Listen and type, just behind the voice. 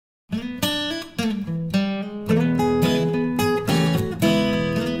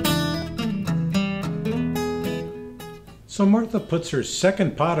So Martha puts her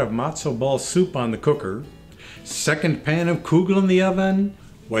second pot of matzo ball soup on the cooker, second pan of kugel in the oven,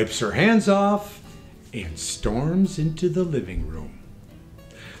 wipes her hands off, and storms into the living room.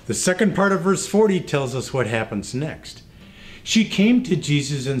 The second part of verse 40 tells us what happens next. She came to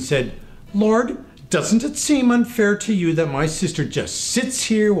Jesus and said, "Lord, doesn't it seem unfair to you that my sister just sits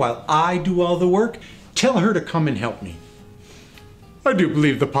here while I do all the work? Tell her to come and help me." "I do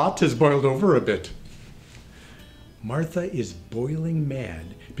believe the pot has boiled over a bit." Martha is boiling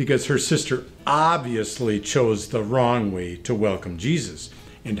mad because her sister obviously chose the wrong way to welcome Jesus.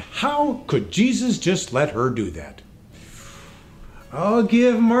 And how could Jesus just let her do that? I'll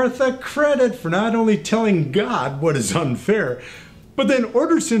give Martha credit for not only telling God what is unfair, but then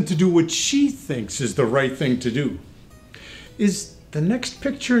orders him to do what she thinks is the right thing to do. Is the next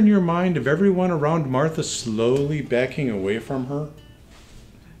picture in your mind of everyone around Martha slowly backing away from her?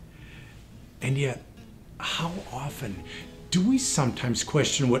 And yet, how often do we sometimes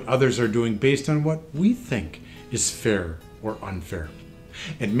question what others are doing based on what we think is fair or unfair?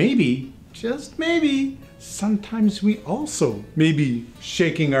 And maybe, just maybe, sometimes we also may be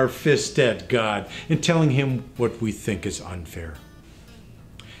shaking our fist at God and telling him what we think is unfair.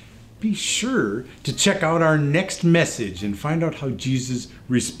 Be sure to check out our next message and find out how Jesus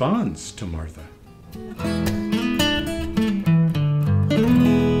responds to Martha.